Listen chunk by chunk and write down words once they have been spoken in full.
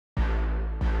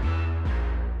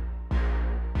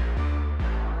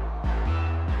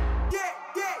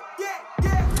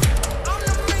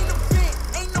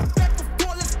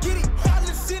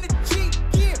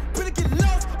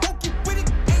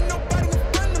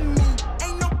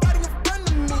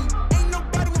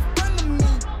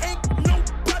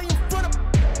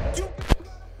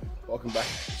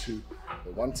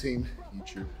OneTeam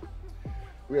YouTube.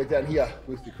 We are down here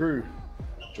with the crew,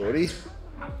 Jordy,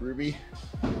 Ruby,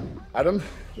 Adam.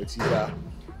 It's his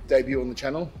debut on the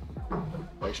channel.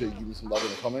 Make sure you give me some love in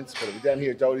the comments. But we're down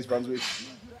here at Dohertys, Brunswick.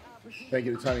 Thank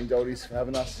you to Tony and Dohertys for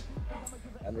having us.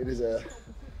 And it is a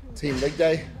team leg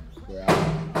day. We're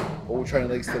all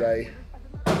training legs today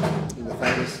in the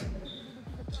famous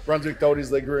Brunswick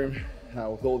Dohertys leg room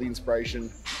with all the inspiration,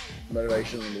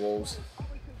 motivation on the walls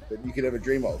that you could ever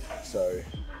dream of. So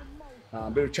a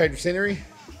bit of change of scenery,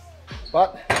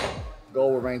 but the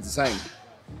goal remains the same.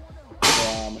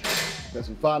 So, have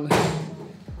some fun,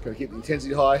 gotta keep the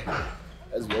intensity high,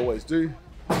 as we always do,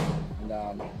 and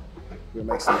we're gonna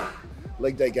make some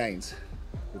leg day gains.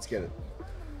 Let's get it.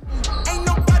 Ain't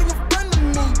nobody in front of me.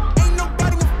 Ain't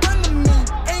nobody in front of me.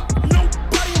 Ain't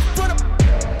nobody in front of me.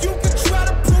 You can try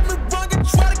to prove me wrong and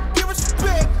try to give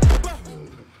respect.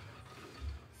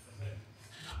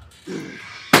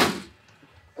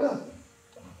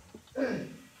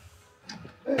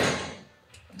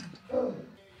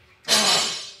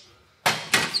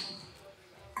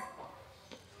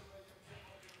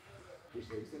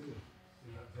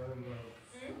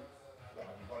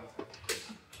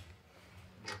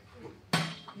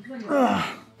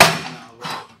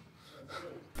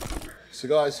 So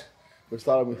guys, we're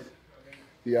starting with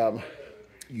the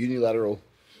unilateral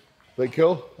leg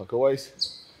curl, like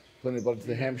always. Plenty of blood to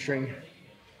the hamstring,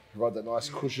 provide that nice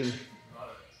cushion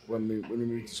when we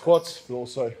move to squats, but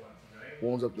also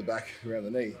warms up the back around the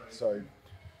knee. So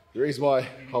the reason why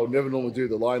I would never normally do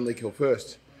the lying leg curl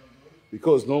first,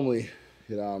 because normally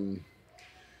you'll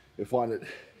find it,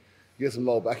 you get some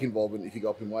lower back involvement if you go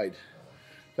up in weight.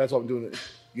 That's why I'm doing it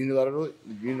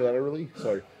unilaterally,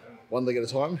 so one leg at a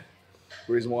time.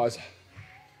 The reason why is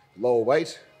lower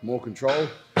weight, more control,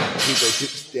 keep those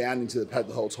hips down into the pad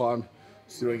the whole time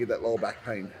so you don't get that lower back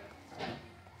pain.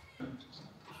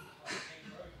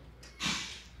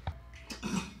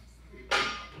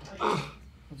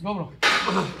 Let's go, bro.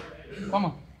 Come on. Come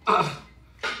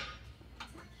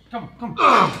on. Come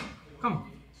on. Come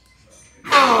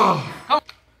on.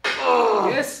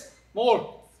 Yes.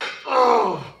 More.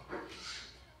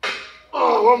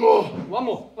 One more. One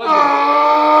more. Let's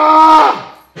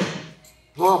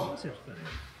go.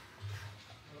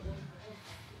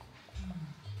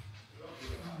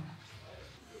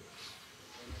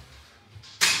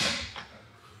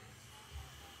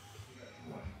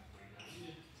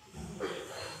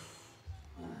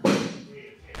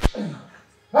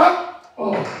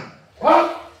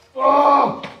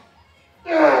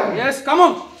 Yes, come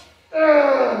on.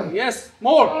 Yes,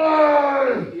 more.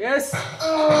 Yes.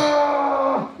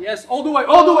 Yes, all the way,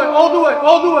 all the way, all the way,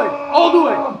 all the way, all the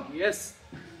way. Yes.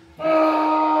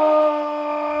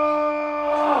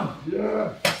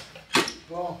 Yeah.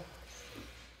 Oh.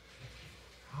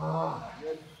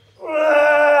 Good.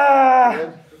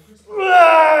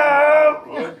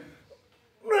 Good.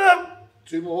 Good.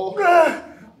 Two more.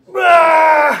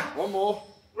 One more.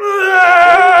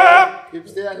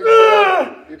 Hips down, hips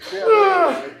down. Hips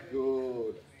down.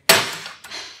 Good.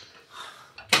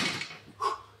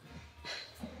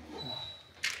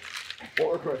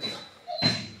 What request?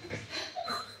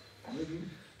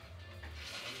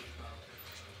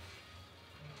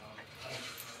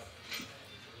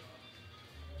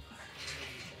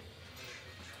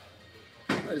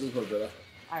 This is better.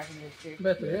 I reckon it's too.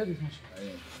 Better, yeah, this much.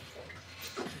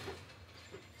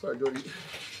 Sorry, Jordy.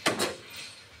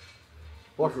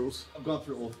 Life rules. I've gone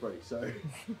through all three, so.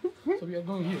 So we are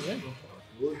going here, yeah?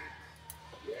 Good.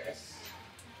 Yes.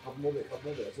 Couple more there,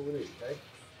 that's all we need, okay?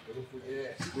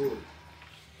 Yes, good.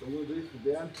 So what we're going to do,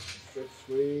 come down, stretch,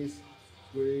 squeeze,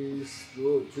 squeeze,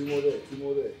 good. Two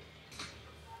more there.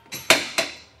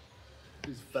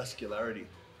 This is vascularity.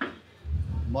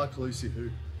 Mike Lucy who?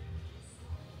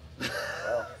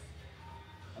 Wow.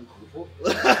 Uncalled for.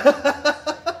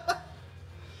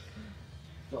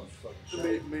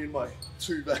 Me and my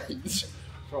two veins.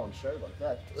 Throwing show like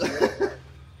that.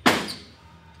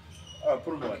 Alright,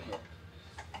 put them away.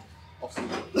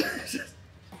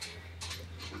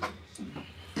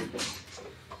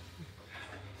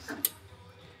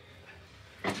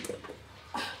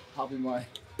 Probably my,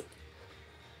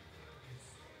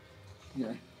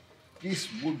 this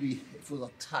would be, if it was a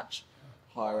touch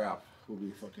higher up, would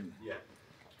be fucking, Yeah.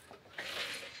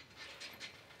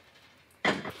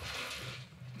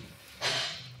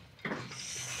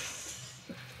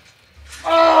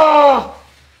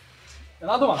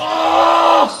 Another one.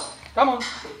 Come on.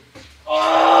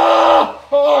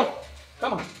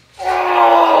 Come on.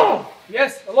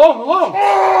 Yes, alone.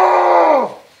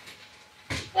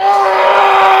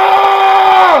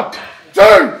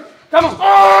 Two! Come on.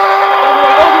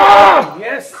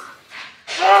 Yes.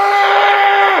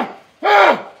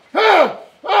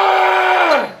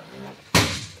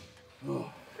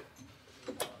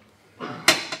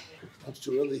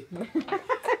 too early.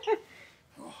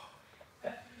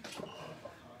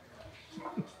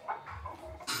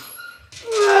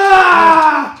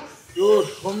 Good.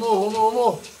 One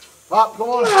more. Up, come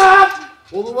on.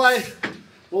 All the way.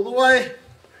 All the way.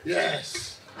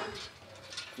 Yes.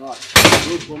 Nice.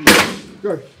 Good. One more.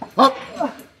 Go. Up.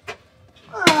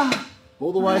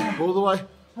 All the way.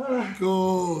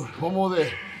 Good. One more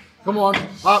there. Come on.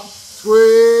 Up.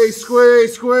 Squeeze.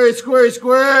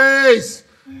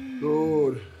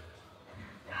 Good.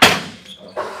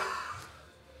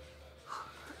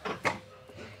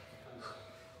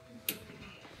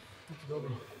 Come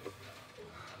on.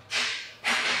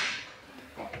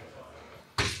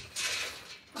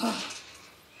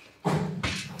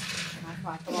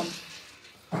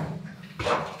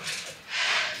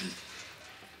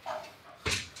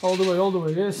 All the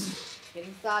way, yes.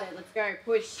 Getting started. Let's go.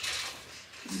 Push.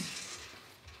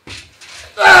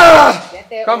 Get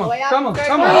there. Come all the on, way up. come on, Go,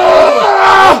 come go. on.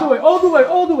 All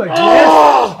the way.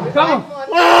 Yes. Come on.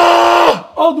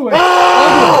 All the way.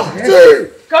 Yes.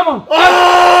 2. Come on. Up.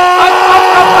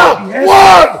 Yes.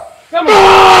 1. Come on.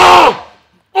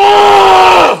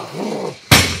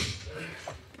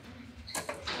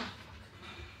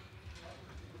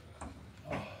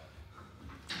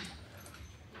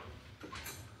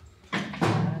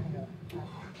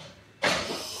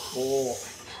 Four.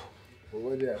 All the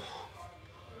way down.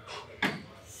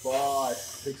 5.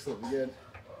 Excellent again.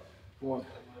 1.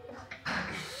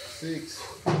 6.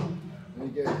 And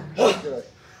again. Go.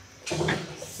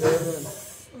 7.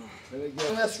 And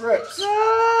again. Less reps.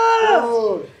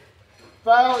 Good.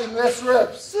 Fail in less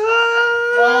reps.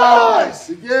 Nice.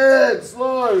 Again.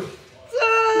 Slow.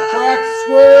 Contract.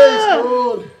 Squeeze.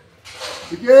 Good.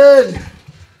 Again.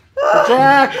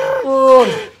 Contract. Good.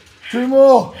 2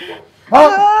 more.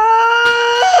 Up.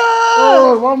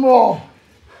 Good. 1 more.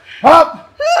 Up.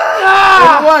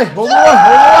 All the way.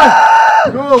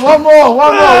 Good. 1 more.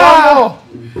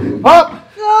 Up.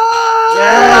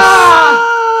 Yes.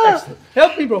 Excellent.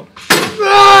 Help me, bro.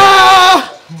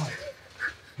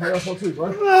 Hey, that's one too, bro.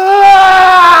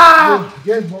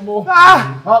 Again, 1 more. Up.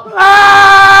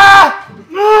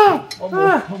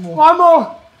 One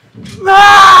more.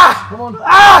 Come on.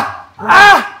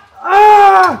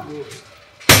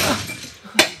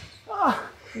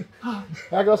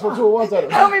 Back us for 2 at once, Adam.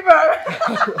 Help me, bro.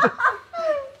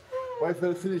 Wait for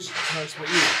the finish. No, spot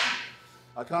you.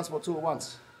 I can't spot 2 at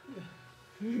once.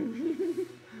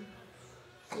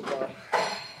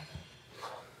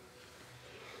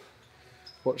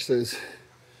 Watch this.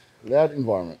 Loud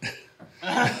environment.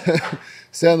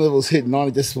 Sound levels hit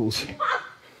 90 decibels.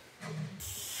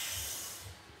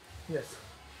 Yes.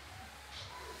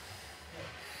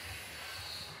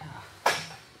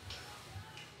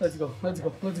 Let's go.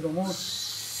 More.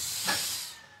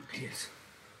 Yes.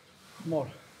 More.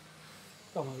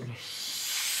 Come on, baby.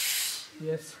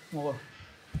 Yes, more.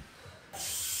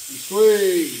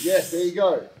 Squeeze. Yes, there you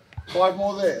go. 5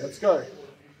 more there. Let's go.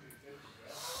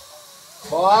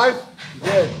 5.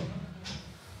 Again.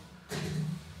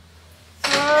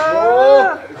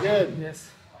 4. Again. Yes.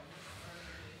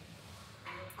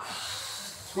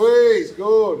 Squeeze.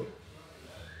 Good.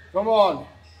 Come on.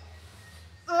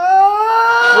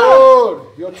 Good.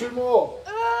 You got 2 more.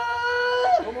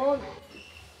 Come on.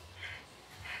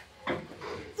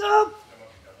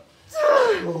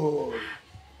 Good.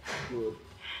 Good.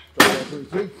 Try that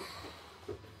 3.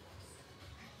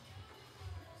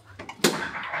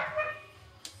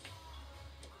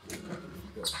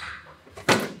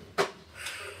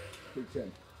 Big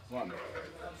 10. 1,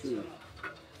 2,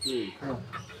 3,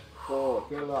 4.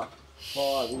 Get it up.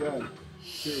 5 again.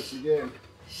 6 again.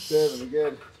 7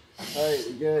 again. 8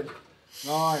 again.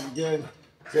 9 again.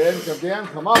 10. Come down.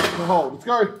 Come up. Come hold. Let's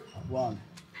go. 1,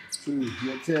 2. You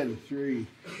got 10. 3,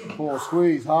 4.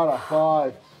 Squeeze harder.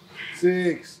 5,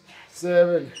 6,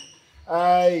 7,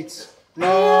 8,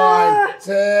 9,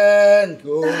 10.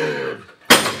 Good.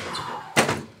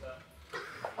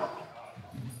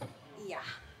 Yeah.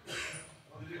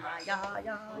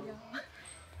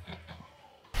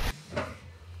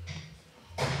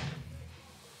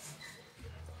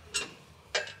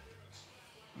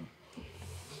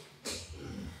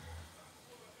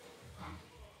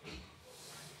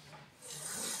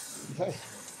 Okay.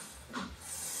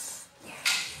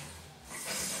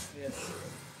 Yes.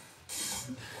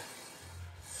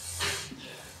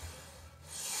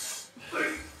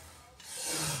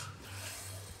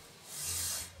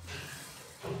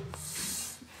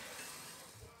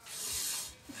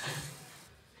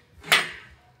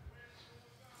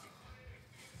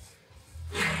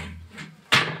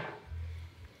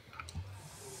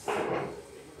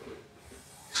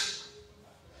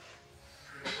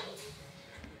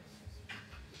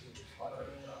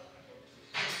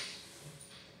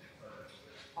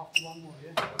 One more,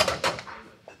 yeah.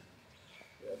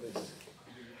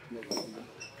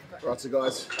 Right, so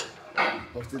guys, I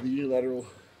did the unilateral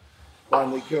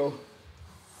line leg curl.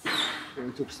 Then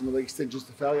we took some of the extensions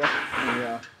to failure in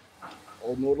the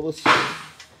old Nautilus. Now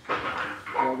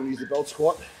I'm going to use the belt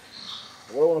squat.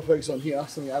 What I want to focus on here,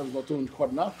 something Adam's not doing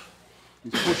quite enough,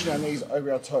 is pushing our knees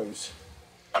over our toes.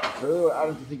 So really what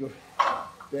Adam to think of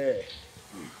there.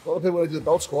 A lot of people when they do the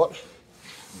belt squat,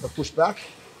 they push back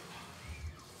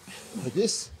like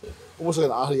this, almost like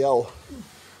an RDL.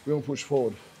 We want to push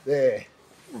forward. There.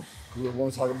 We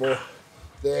want to target more.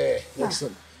 There.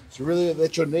 Excellent. So really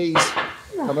let your knees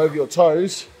come over your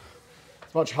toes.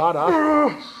 It's much harder.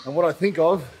 And what I think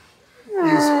of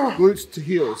is glutes to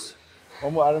heels.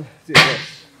 One more, Adam.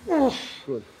 Yes.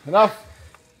 Good. Enough.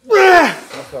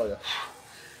 Enough failure.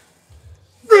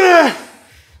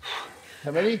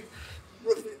 How many?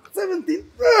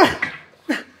 17.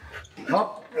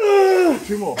 Up.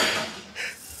 2 more.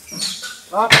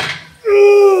 Up.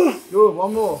 Good.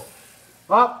 1 more.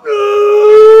 Up.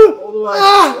 All the way.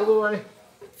 All the way.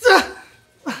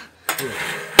 Good.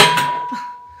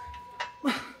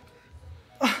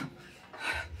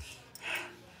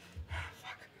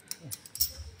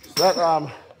 So that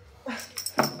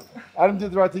Adam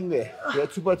did the right thing there. We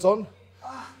had 2 plates on.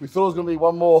 We thought it was going to be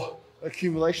 1 more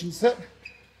accumulation set.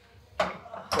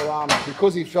 But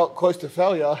because he felt close to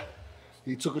failure,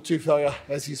 he took a 2 failure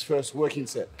as his first working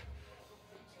set.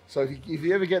 So if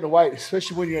you ever get in a weight,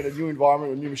 especially when you're in a new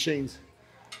environment with new machines,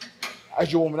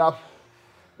 as you're warming up,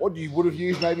 what you would have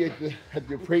used maybe at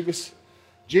your previous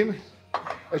gym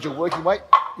as your working weight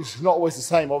is not always the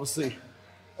same, obviously,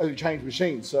 as you change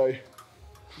machines. So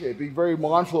yeah, be very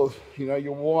mindful of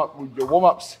your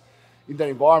warm-ups in that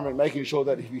environment, making sure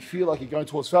that if you feel like you're going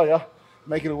towards failure,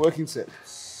 make it a working set.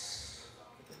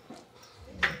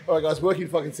 All right, guys, working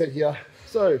fucking set here.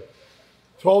 So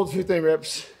 12 to 15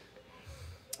 reps.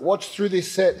 Watch through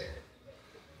this set.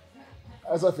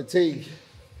 As I fatigue,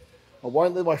 I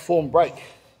won't let my form break,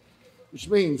 which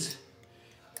means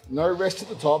no rest at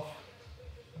the top,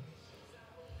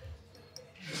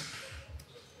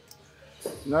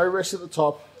 no rest at the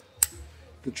top,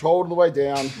 controlled on the way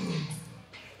down,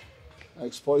 and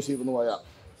explosive on the way up.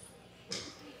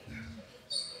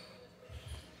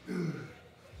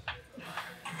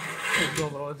 Let's go,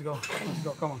 bro. Let's go. Let's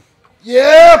go. Come on.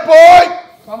 Yeah, boy!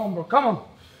 Come on, bro. Come on.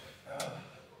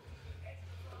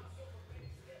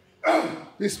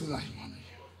 Bismillah.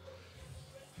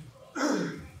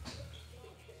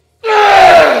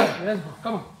 Yes, bro.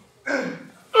 Come on.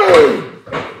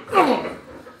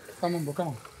 Come on, bro. Come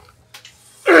on.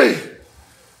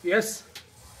 Yes.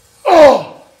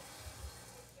 Oh!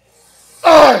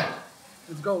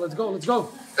 Let's go. Let's go. Let's go.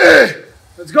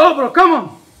 Let's go, bro. Come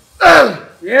on.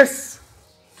 Yes.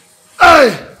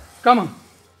 Come on.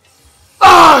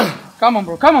 Come on,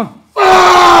 bro. Come on.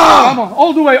 Come on.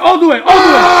 All the way. All the way. All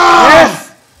the way.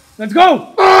 Yes. Let's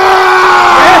go.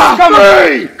 Yes. Come on.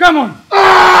 Come on. Come on. Come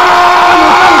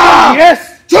on.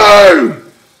 Yes. 2!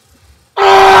 1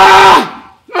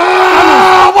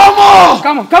 more!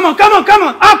 Come on. Come on. Come on. Come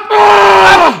on. Up. Up.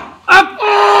 Up.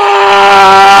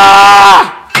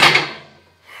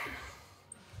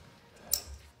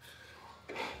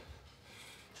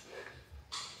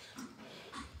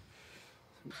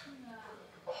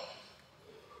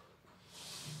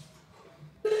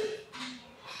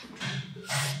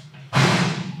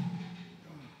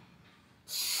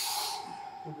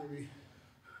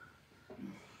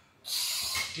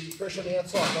 Keep pressure on the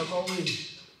outside, don't roll in.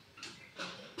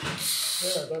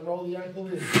 Yeah, don't roll the ankle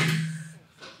in.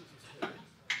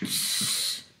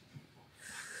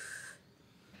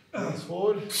 Hands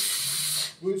forward,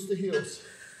 glutes to heels.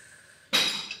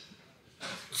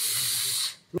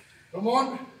 Come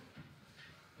on.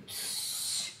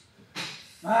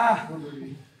 Come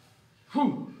on,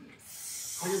 Whew.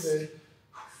 take it there.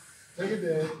 Take it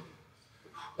there.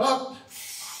 Up.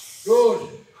 Good.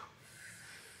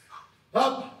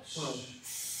 Up.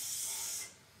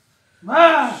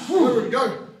 Where we go?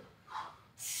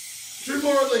 2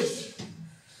 more at least.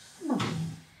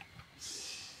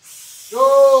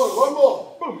 Good. 1 more.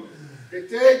 Get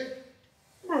dead.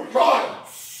 Try.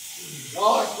 Nice.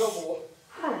 1 more.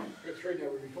 Get 3 now,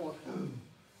 Ruby. Come on.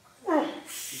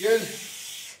 Again.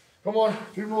 Come on.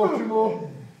 2 more. 2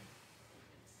 more.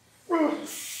 Good.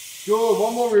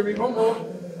 1 more, Ruby. 1 more.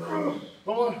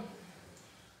 Come on.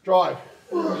 Drive.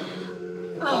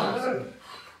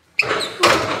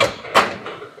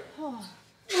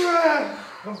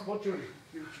 Come squat, Jordy.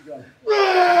 Give it what you got.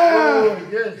 Oh,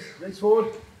 yes. Legs forward.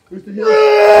 Boost the heels.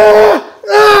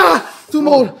 2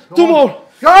 more. 2 more.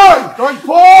 Go! Don't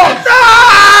pause!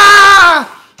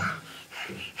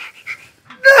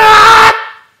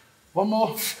 One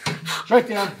more. Straight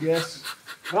down. Yes.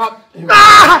 Up. Heavy.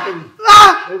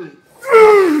 Heavy.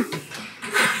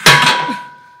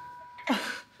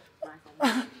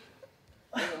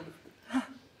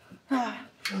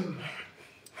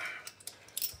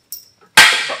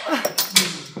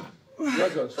 You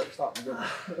guys gotta stop starting again.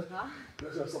 You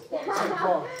guys gotta stop starting at the same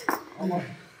time. I'm like,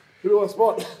 who do I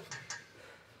spot?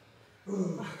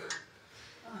 Oh,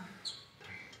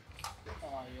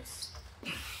 yes.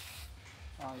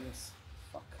 Oh, yes.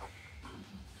 Fuck.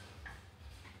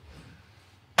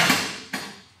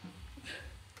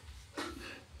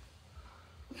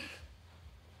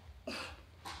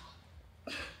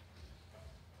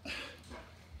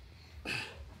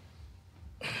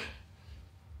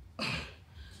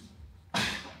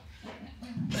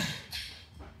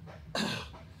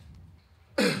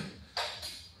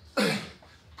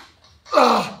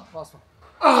 Last one.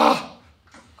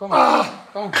 Come on.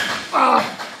 Come on.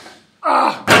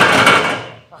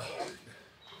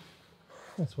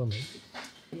 That's one leg.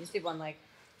 You just did one leg.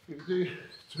 You can do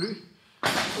two.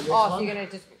 Oh, so you're going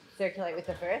to just circulate with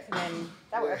the first and then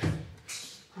that works.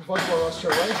 If I go right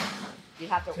straight away, You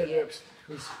have to 10 eat it. reps.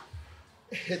 Because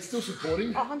it's still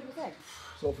supporting, Oh, 100%.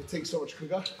 so I'll fatigue so much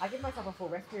quicker. I give myself a full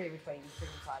rest period between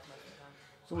different sides most of the time.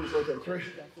 So we'll just go down 3.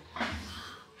 Yeah.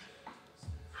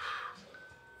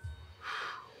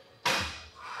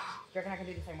 Do you reckon I can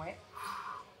do the same weight?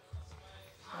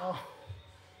 Oh,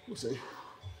 we'll see.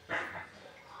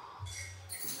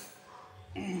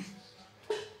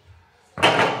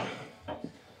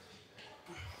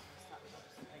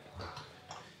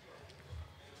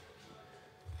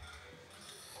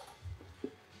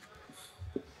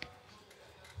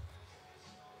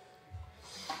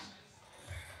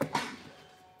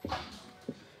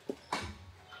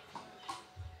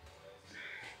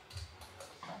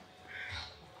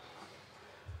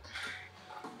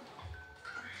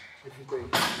 If you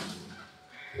think,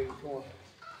 come on.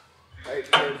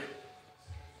 8, 10,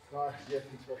 9, yeah,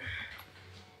 thanks, bro.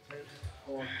 10,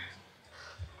 come on.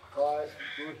 5,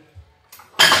 good.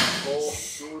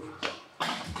 4, good.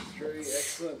 3,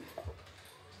 excellent.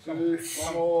 2,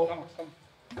 one more. Come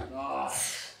on. Ah.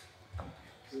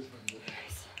 This is good.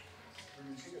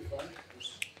 Should get fun.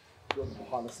 Just do it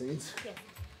behind the scenes. Yeah.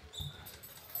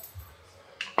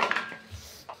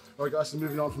 Alright guys, so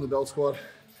moving on from the belt squat.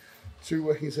 2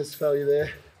 working sets of failure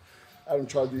there. Adam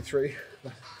tried to do 3,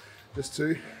 but just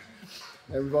 2.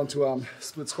 And move on to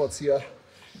split squats here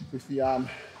with the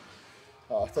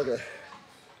it's like a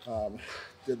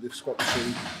deadlift squat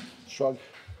machine shrug.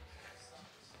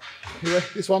 Anyway,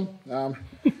 this one,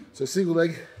 so single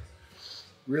leg,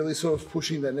 really sort of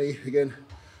pushing that knee again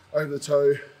over the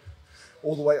toe,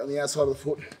 all the weight on the outside of the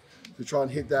foot to try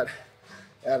and hit that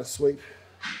outer sweep.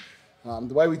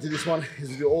 The way we do this one is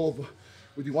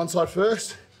we do one side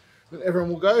first, then everyone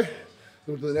will go, then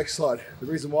we'll do the next side. The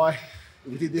reason why,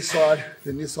 if we did this side,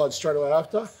 then this side straight away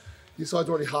after, this side's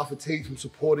already half fatigued from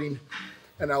supporting,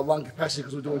 and our lung capacity,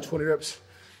 because we're doing 20 reps,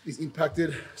 is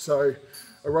impacted. So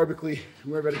aerobically,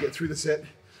 we're about to get through the set,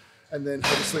 and then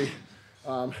obviously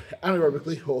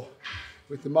anaerobically, or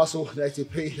with the muscle, the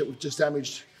ATP that we've just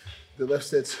damaged, the left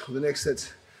sets or the next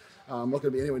sets, not going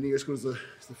to be anywhere near as good as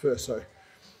the first. So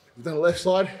we've done the left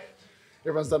side,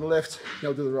 everyone's done the left, now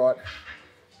we'll do the right.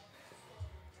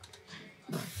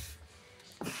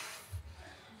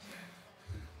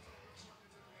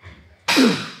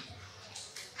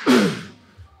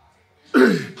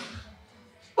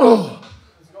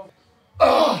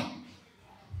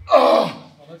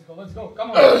 Let's go.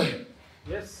 Come on.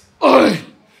 Yes. Come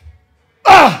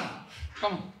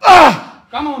on.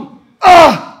 Come on.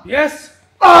 Yes.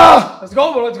 Let's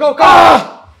go, bro. Let's go.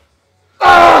 Come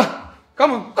on.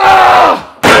 Come on.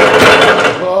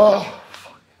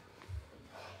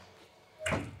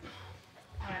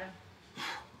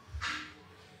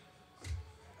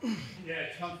 Yeah,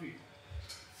 it's comfy.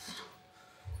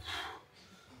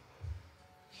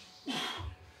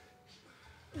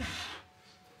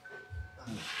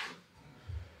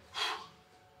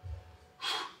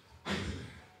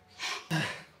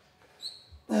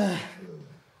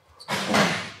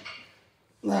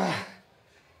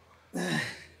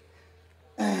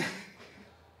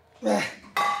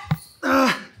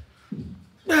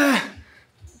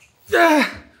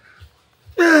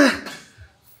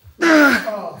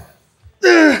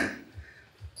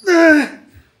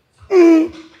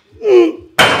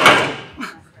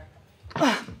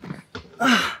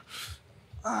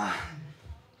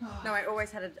 No, I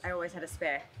always had a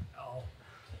spare. Oh.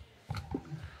 You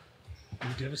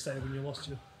were devastated when you lost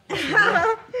your.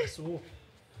 I saw.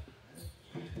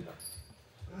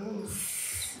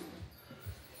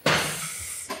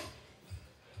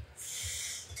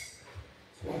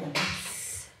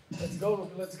 go,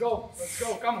 Ruby. Let's go. Let's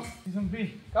go. Come on. Season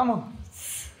B. Come on.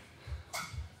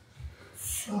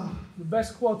 The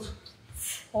best quad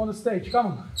on the stage. Come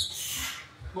on.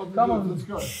 Come on. Let's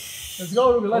go. Let's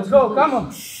go, Ruby. Let's go. Come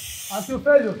on. Until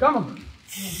failure. Come on.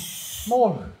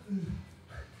 More.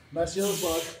 Match the other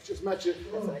side. Just match it.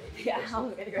 Yeah, I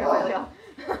was going to go earlier.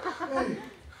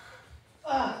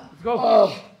 Let's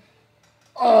go.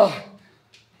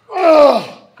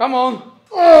 Come on.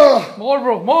 More,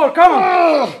 bro. More. Come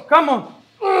on. Come on.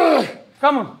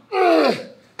 Come on.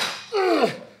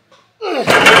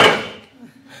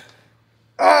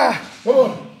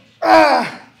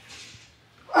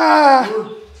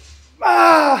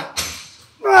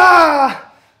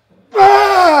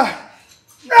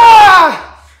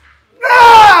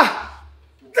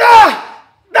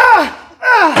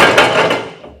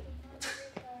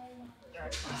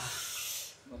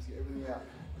 Let's get everything out.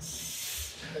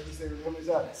 Take this thing, how many is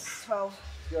that? 12.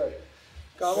 Go.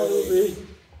 Come on, Ruby.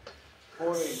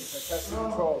 14, fantastic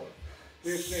control.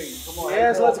 15, come on.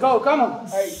 Yes, let's go. Come on.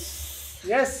 8,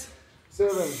 Yes.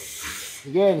 7,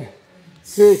 again.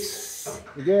 6,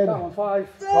 again. Come on, 5.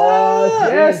 5,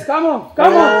 Yes, come on.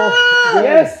 Come on.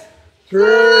 Yes. 3,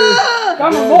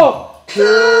 Come on, more. 2,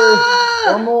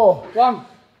 one more. 1.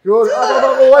 Good.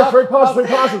 Up. Wait, 3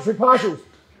 partials, 3 partials.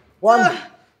 1,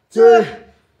 2,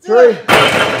 3.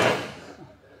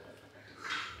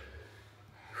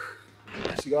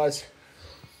 So guys,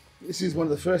 this is one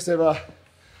of the first ever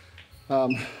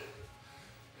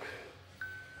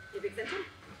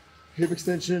hip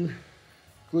extension,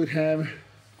 glute ham,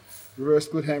 reverse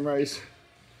glute ham raise.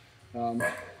 What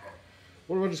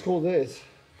do I just call theirs?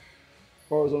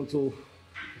 Horizontal,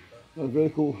 no,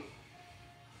 vertical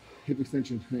hip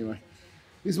extension. Anyway,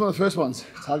 this is one of the first ones.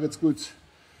 Targets glutes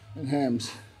and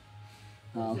hams.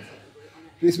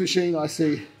 This machine I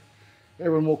see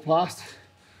everyone walk past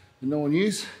and no one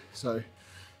use. So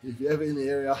if you're ever in the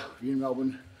area, if you're in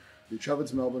Melbourne, you travel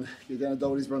to Melbourne, get down to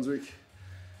Dohertys Brunswick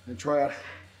and try out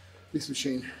this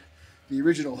machine, the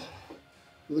original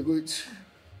for the glutes.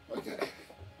 Okay,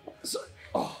 so,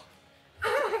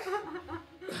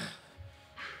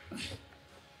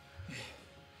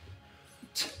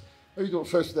 maybe do it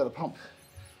first without a pump.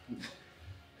 Okay,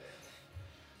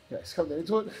 let's come down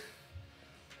into it.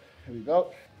 There we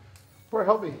go. Corey,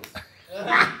 help me.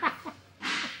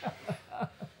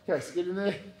 Okay, so get in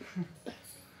there.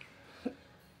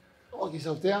 Lock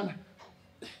yourself down.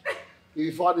 If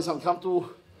you find this uncomfortable,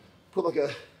 put like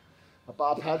a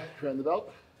bar pad around the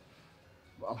belt.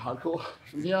 I'm hardcore.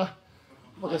 From here,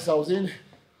 lock ourselves in.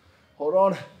 Hold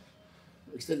on.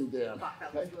 Extending down.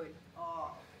 Okay?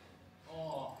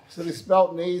 So this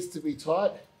belt needs to be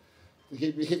tight to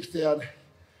keep your hips down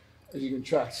as you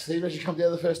contract. So even as you come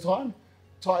down the first time,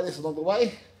 tighten this along the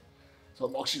way so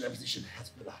it locks you in that position. That's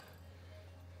better.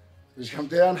 As you come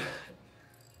down,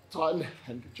 tighten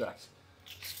and contract.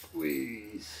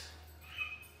 Squeeze.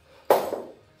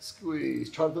 Squeeze.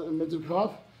 Try to let the momentum come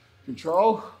up.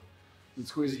 Control and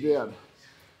squeeze it down.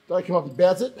 Don't come up and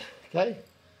bounce it. Okay?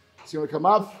 So you want to come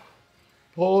up,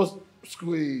 pause,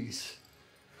 squeeze.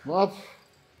 Come up,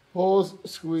 pause,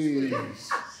 squeeze.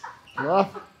 Come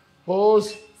up,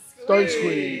 pause, don't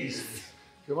squeeze.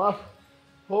 Come up,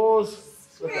 pause,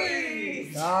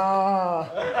 squeeze.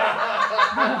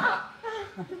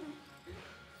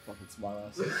 Fucking smart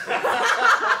ass.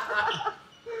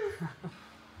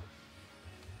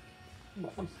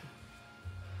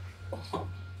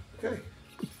 Okay.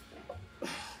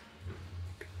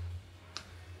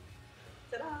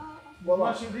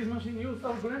 This machine used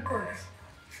our grandparents.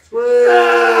 Squeeze!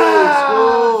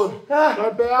 Good!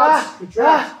 Don't bounce!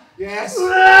 Contract! Yes!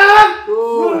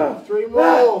 Good! 3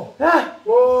 more! Good!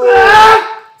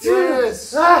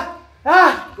 Yes! Good!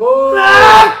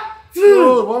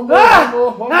 Good! One more!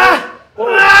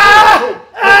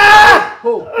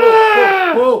 Pull!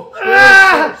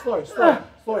 Slow!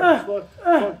 Good.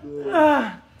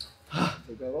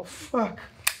 Take that off. Fuck.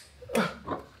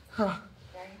 Right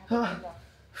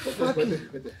there.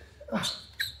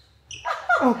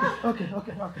 Okay.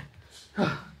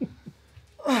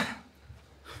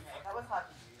 That was hard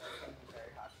to do. That was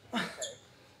very hard to do. So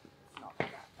it's not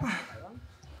like that.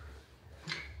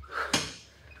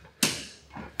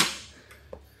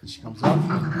 She comes up.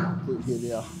 Glute here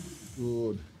now.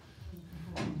 Good.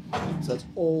 So it's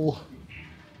all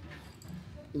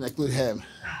in that glute ham.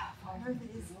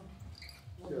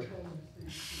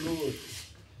 Good.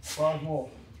 5 more.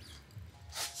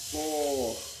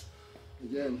 4.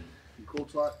 Again. You core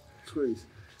tight. Squeeze.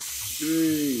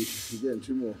 3. Again.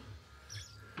 2 more.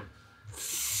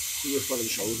 You got front of the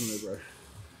shoulders in there, bro.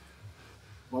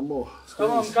 1 more.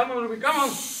 Squeeze. Come on, Ruby, come on.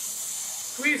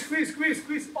 Squeeze, squeeze, squeeze,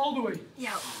 squeeze all the way.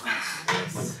 Yeah.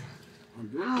 I'm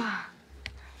good.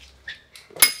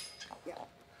 Yeah.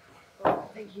 Oh,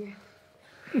 thank you.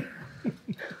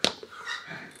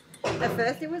 At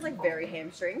first, it was like very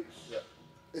hamstring. Yeah.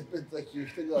 It's like you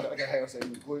think like, okay, hang on a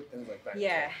second, glute, and it's like back.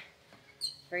 Yeah.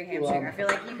 Very hamstring. I feel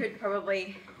like you could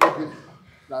probably.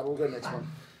 No, we'll go next one.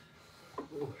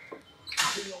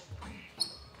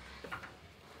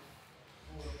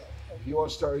 If you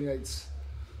watch Jordy Nate's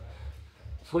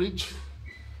footage,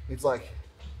 it's like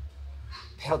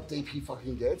how deep he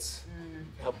fucking gets,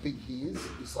 how big he is.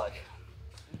 He's like,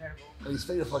 Incredible. and his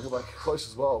feet are fucking like close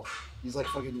as well. He's like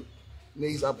fucking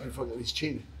knees up and fucking his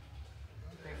chin.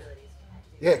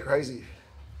 Yeah, crazy.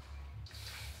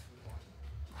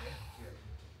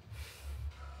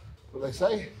 What they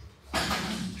say?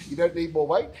 You don't need more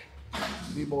weight,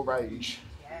 you need more range.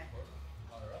 Yeah.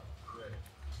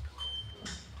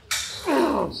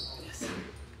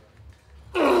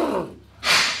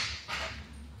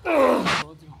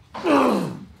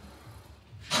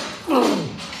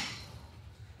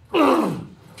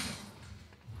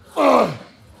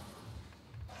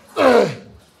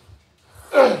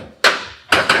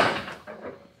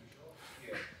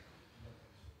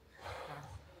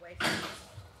 Wait.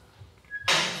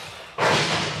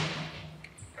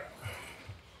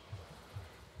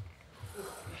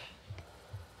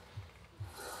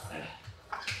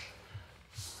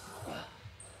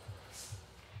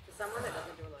 For someone that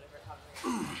doesn't do a lot of recovery.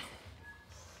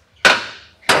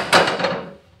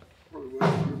 Probably worth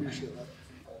it. Really shit,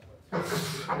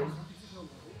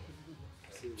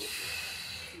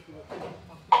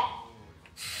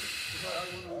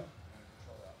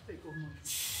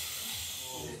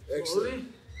 excellent.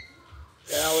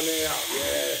 Power now,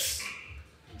 yes.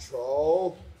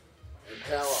 Control and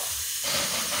power.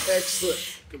 Excellent.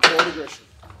 Control aggression.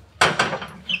 Nice.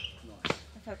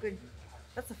 That felt good.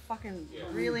 That's a fucking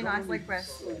really nice leg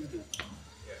press.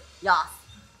 Yes.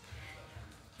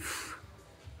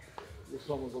 This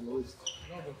one was on the list.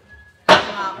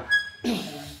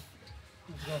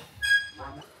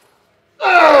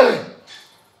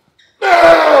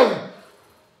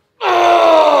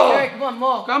 Jerry, come on,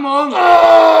 more. Come on.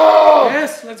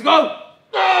 Yes, let's go. All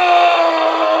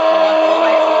the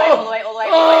way, all the way, all the way,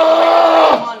 all the way, all the way.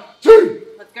 Come on. 2.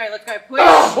 Let's go, push.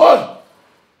 1.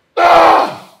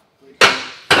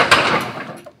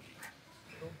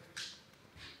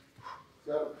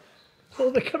 Go. Oh,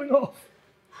 they're coming off.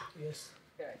 Yes.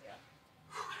 Good idea.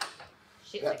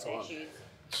 Shit That's like their on.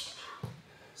 shoes.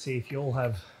 See, if you all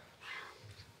have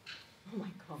Oh my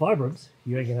god. vibrams,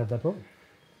 you ain't gonna have that problem.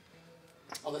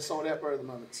 Oh, they're sold out, bro, at the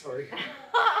moment. Sorry.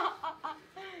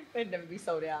 They'd never be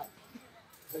sold out.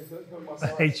 Don't my I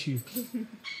size. hate you.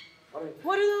 I don't,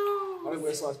 What are I those? don't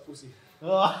wear size pussy. You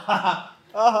got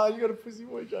a pussy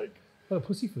boy joke. What a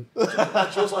pussyfoot.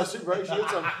 That's your size too, bro. She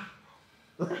gets some.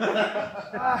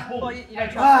 Oh, you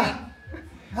don't trust me?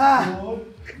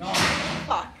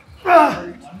 Fuck.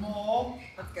 One more.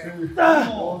 Let's go.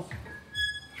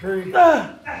 3.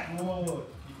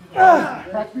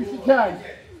 Practice your cake.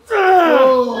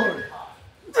 Good.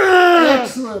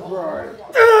 Excellent, bro.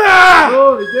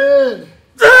 Good again.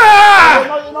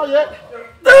 Not yet.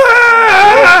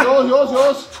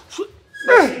 Yours.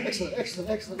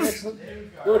 Excellent.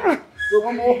 Good.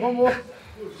 One more.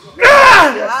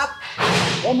 Up.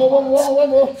 One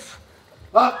more.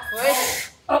 Up. Push.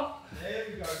 There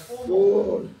we go. 4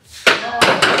 more.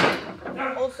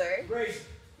 Good. Also,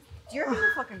 do you reckon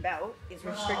the fucking belt is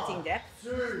restricting depth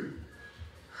 2.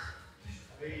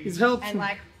 It helps and me.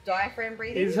 like diaphragm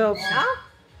breathing? It helps. Huh?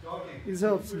 It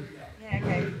helps me. Yeah,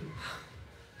 okay.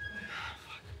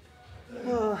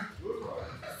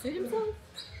 Suit himself?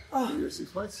 You got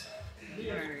 6 plates?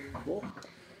 4.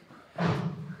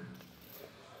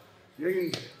 You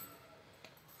reckon?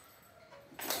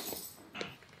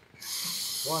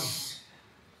 1,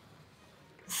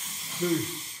 2,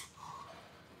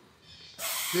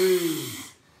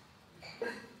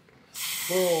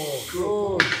 4.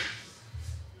 Good.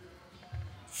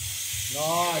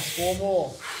 Nice. 4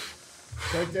 more.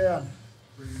 Take down.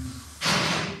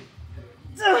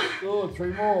 Good.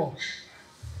 3 more.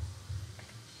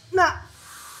 Nah.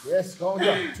 Yes, go on.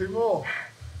 2 more.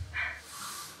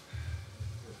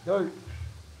 Go.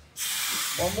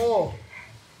 1 more.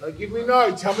 Don't give me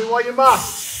no. Tell me why you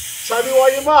must. Show me why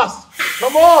you must.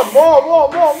 Come on.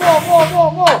 More.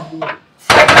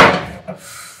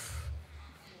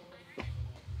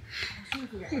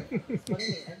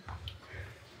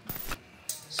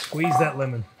 Squeeze that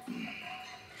lemon.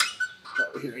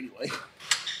 Over here anyway.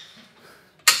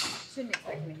 Shouldn't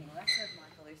expect anything less of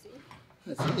Michael Lucy.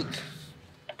 That's it.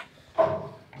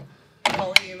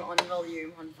 volume on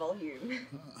volume on volume.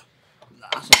 Nah,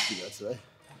 that's not too bad today.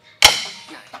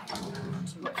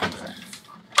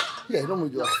 Yeah, normally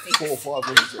do like 4 or 5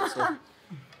 minutes. So.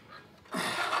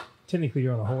 Technically,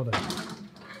 you're on a holiday.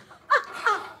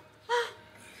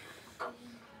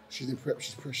 She's in prep,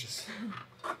 she's precious.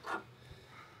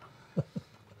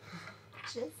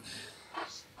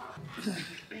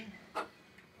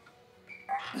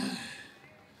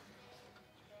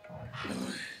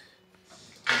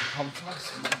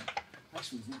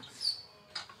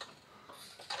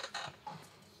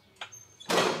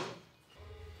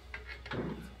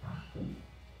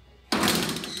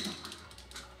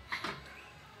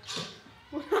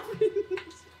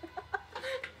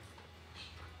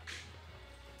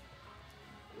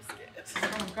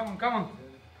 Come on.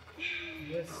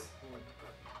 Yes.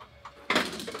 Come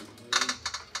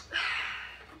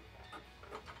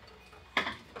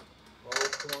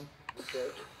on, let's go.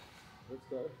 Let's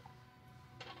go.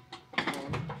 Come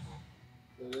on.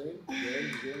 Get in. Come on.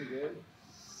 Get in again.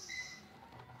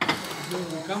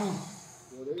 Come on.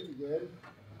 We'll go.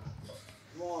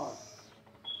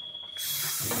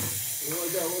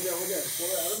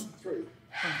 Follow Adam. 3.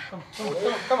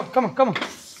 Come on.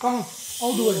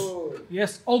 All the way.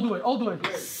 Yes, all the way.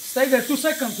 Stay there 2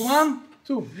 seconds. 1,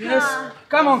 2. Yes.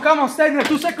 Come on. Stay there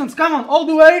 2 seconds. Come on, all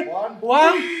the way. 1,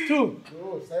 2.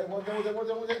 Good. Stay one down.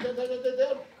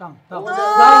 Come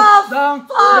down.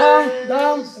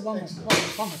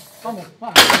 One more.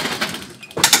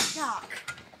 Yuck.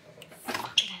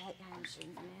 Fuck, I hate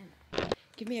hamstrings, man.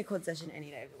 Give me a quad session any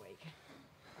day of the week.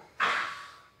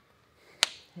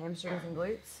 Hamstrings and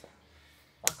glutes.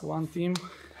 Like one team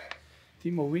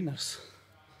of winners.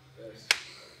 Yes.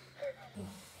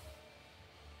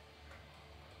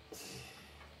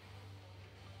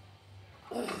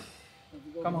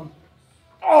 Come on.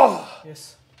 Oh!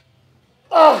 Yes.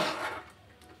 Hold.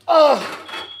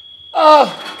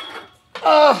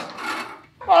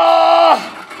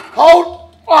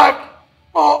 5,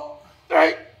 4,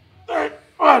 3,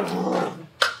 1.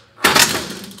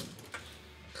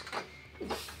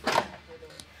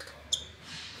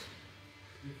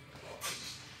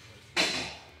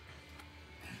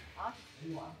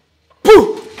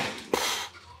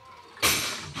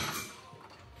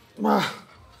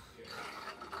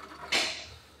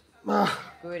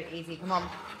 Good, easy, come on.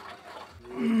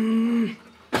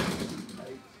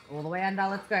 All the way under,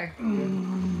 let's go.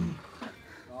 9.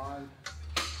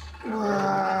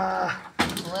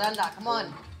 Pull it under, come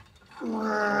on.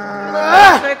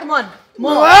 Let's go, come on.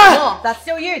 More. That's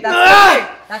still you,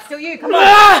 That's still you, come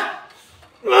on.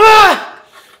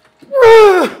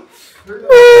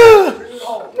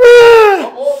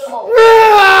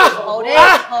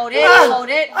 Hold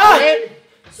it.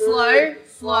 Slow.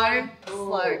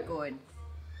 Good.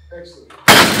 Excellent.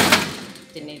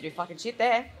 Didn't need to do fucking shit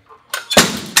there.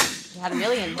 You had a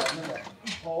million.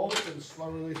 Hold and slow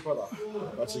release, brother.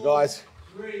 Right, so guys,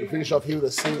 we finish off here with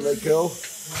a single leg curl.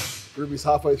 Ruby's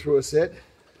halfway through a set.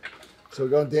 So we're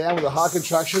going down with a hard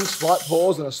contraction, slight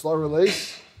pause and a slow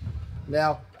release.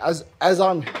 Now, as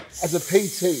a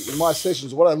PT in my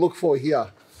sessions, what I look for here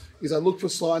is I look for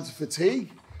signs of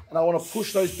fatigue and I want to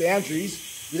push those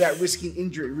boundaries without risking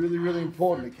injury. Really, really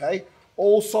important, okay?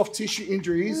 All soft tissue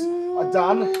injuries are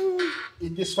done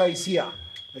in this phase here,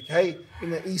 okay?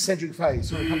 In the eccentric phase.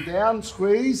 So we come down,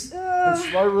 squeeze, and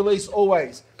slow release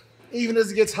always. Even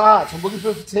as it gets hard. So I'm looking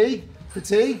for fatigue,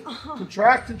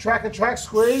 contract,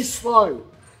 squeeze, slow.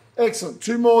 Excellent,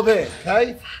 2 more there,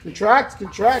 okay? Contract.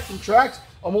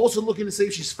 I'm also looking to see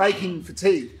if she's faking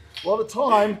fatigue. A lot of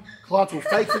time, clients will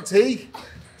fake fatigue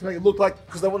to make it look like,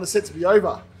 because they want the set to be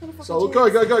over. So go.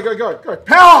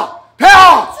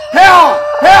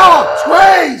 Power,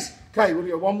 squeeze. Okay, we're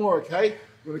gonna go 1 more, okay?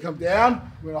 We're gonna come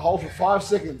down, we're gonna hold for 5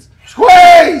 seconds.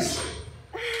 Squeeze!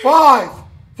 5,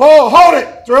 4, hold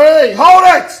it. 3, hold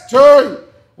it. 2,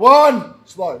 1,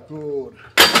 slow, good.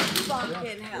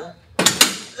 Fucking hell.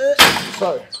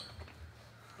 So,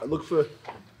 I look for,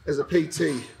 as a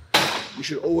PT, you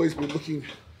should always be looking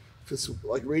for,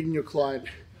 like, reading your client,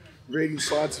 reading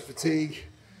signs of fatigue,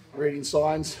 reading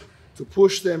signs to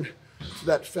push them to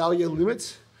that failure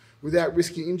limit without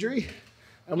risking injury.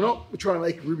 And we're trying to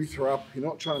make Ruby throw up. You're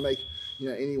not trying to make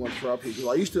anyone throw up here. Because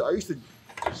I used to,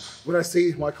 when I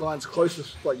see my clients close to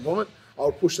like vomit, I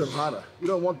would push them harder. We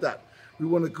don't want that. We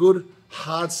want a good,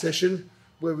 hard session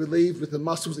where we leave with the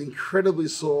muscles incredibly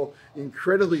sore,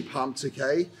 incredibly pumped,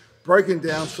 okay? Broken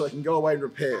down so they can go away and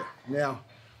repair. Now,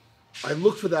 I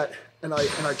look for that and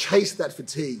I chase that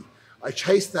fatigue. I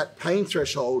chase that pain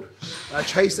threshold and I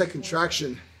chase that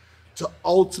contraction to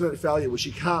ultimate failure where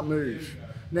she can't move.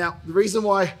 Now, the reason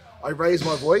why I raise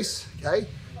my voice, okay,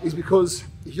 is because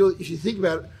if you think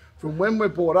about it, from when we're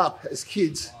brought up as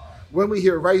kids, when we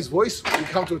hear a raised voice, we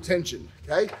come to attention,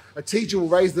 okay? A teacher will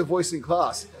raise their voice in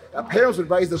class. Our parents would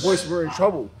raise their voice when we're in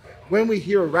trouble. When we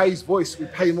hear a raised voice, we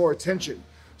pay more attention.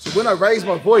 So when I raise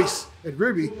my voice at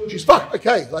Ruby, she's fuck,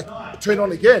 okay, like turn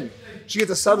on again. She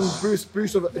gets a sudden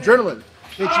boost of adrenaline.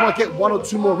 Then she might get 1 or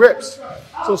 2 more reps.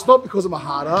 So it's not because I'm a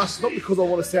hard ass, it's not because I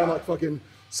want to sound like fucking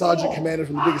Sergeant Commander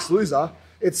from The Biggest Loser.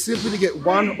 It's simply to get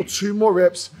 1 or 2 more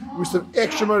reps with some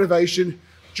extra motivation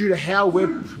due to how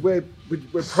we're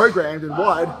programmed and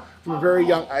wired from a very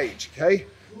young age, okay?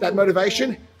 That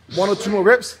motivation, 1 or 2 more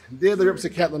reps, they're the reps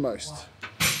that count the most.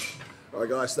 All right,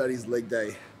 guys, that is leg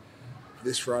day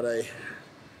this Friday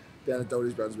down at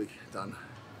Dohertys Brunswick, done.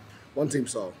 OneTeam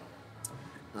style.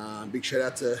 Big shout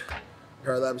out to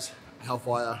Paralabs,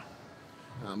 Hellfire.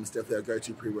 It's definitely our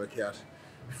go-to pre-workout.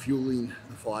 Fueling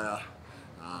the fire.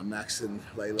 Max and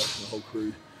Layla and the whole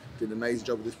crew did an amazing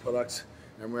job with this product.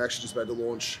 And we're actually just about to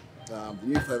launch the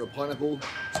new flavour pineapple.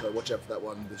 So watch out for that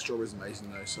one. The strawberry is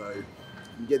amazing though. So you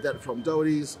can get that from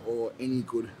Dohertys or any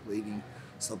good leading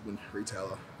supplement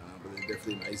retailer. But they're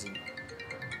definitely amazing.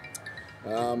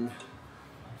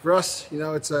 For us, you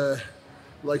know, it's a,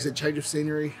 like I said, change of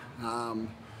scenery. You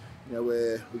know,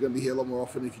 we're going to be here a lot more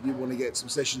often. If you do want to get some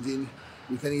sessions in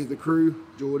with any of the crew,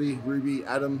 Jordy, Ruby,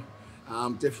 Adam,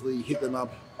 definitely hit them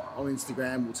up on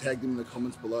Instagram. We'll tag them in the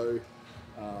comments below.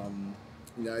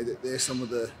 You know, they're some of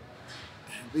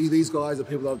these guys are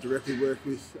people that I've directly worked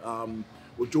with.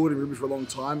 Well, Jordy and Ruby for a long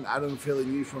time. Adam, fairly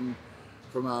new from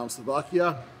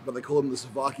Slovakia, but they call him the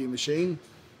Slovakian machine.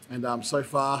 And so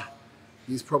far,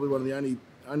 he's probably one of the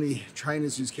only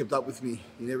trainers who's kept up with me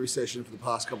in every session for the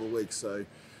past couple of weeks. So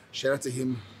shout out to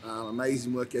him,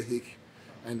 amazing work ethic.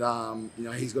 And you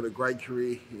know, he's got a great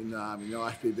career in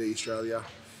IFBB Australia.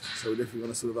 So we're definitely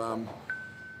going to sort of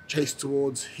chase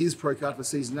towards his pro card for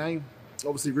season A.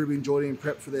 Obviously Ruby and Jordy in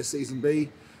prep for their season B.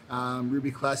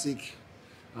 Ruby Classic,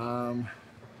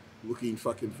 looking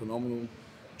fucking phenomenal.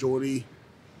 Ruby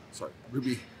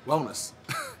Wellness,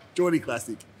 Jordy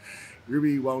Classic.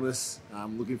 Ruby Wellness,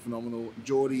 looking phenomenal.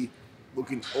 Jordy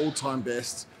looking all-time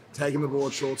best. Taking the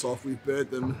board shorts off, we've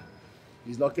burnt them.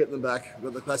 He's not getting them back.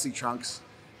 We've got the classic trunks,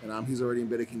 and he's already in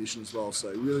better condition as well. So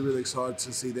really, really excited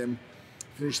to see them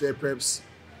finish their preps.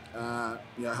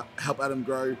 You know, help Adam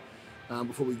grow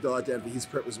before we dive down for his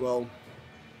prep as well,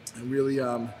 and really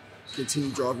continue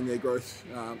driving their growth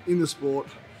in the sport,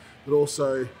 but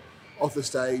also off the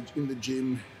stage, in the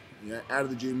gym, you know, out of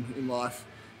the gym, in life.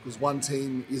 Because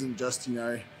OneTeam isn't just, you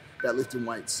know, about lifting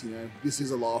weights. You know, this is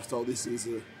a lifestyle. This is a,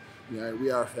 you know, we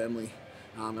are a family,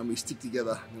 and we stick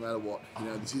together no matter what. You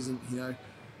know, this isn't, you know,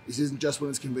 this isn't just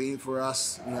when it's convenient for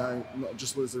us. You know, not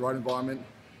just when it's the right environment.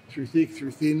 Through thick,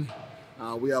 through thin,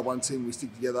 we are OneTeam. We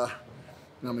stick together,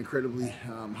 and I'm incredibly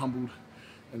humbled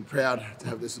and proud to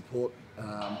have their support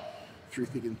through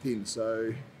thick and thin.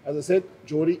 So, as I said,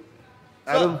 Jordy,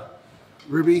 Adam,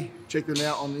 Ruby, check them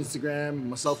out on Instagram,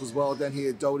 myself as well, down here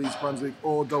at Dohertys Brunswick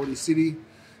or Dohertys City.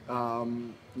 You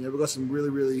know, we've got some really,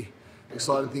 really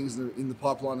exciting things in the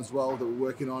pipeline as well that we're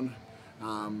working on.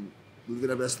 Living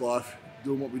our best life,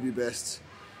 doing what we do best.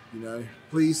 You know,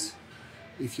 please,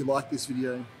 if you like this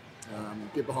video,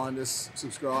 get behind us,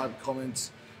 subscribe, comment,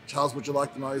 tell us what you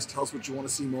like the most, tell us what you want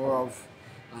to see more of.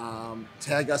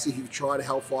 Tag us if you've tried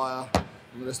Hellfire,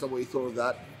 and let us know what you thought of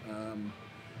that.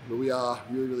 But we are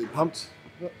really, really pumped.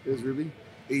 Oh, there's Ruby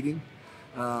eating.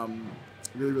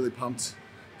 Really, really pumped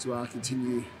to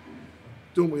continue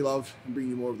doing what we love and bring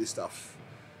you more of this stuff.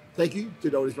 Thank you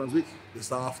to Dohertys Brunswick, the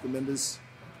staff, the members,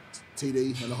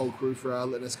 TD and the whole crew for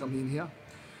letting us come in here.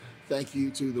 Thank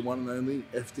you to the one and only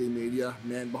FD Media,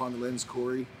 man behind the lens,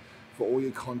 Cory, for all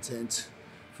your content,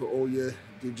 for all your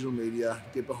digital media.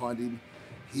 Get behind him.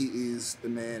 He is the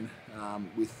man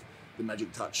with the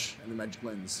magic touch and the magic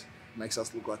lens. Makes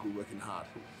us look like we're working hard.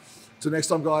 Till next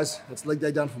time, guys, that's leg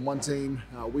day done from OneTeam.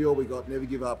 We all we got, never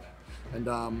give up. And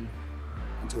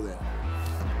until then.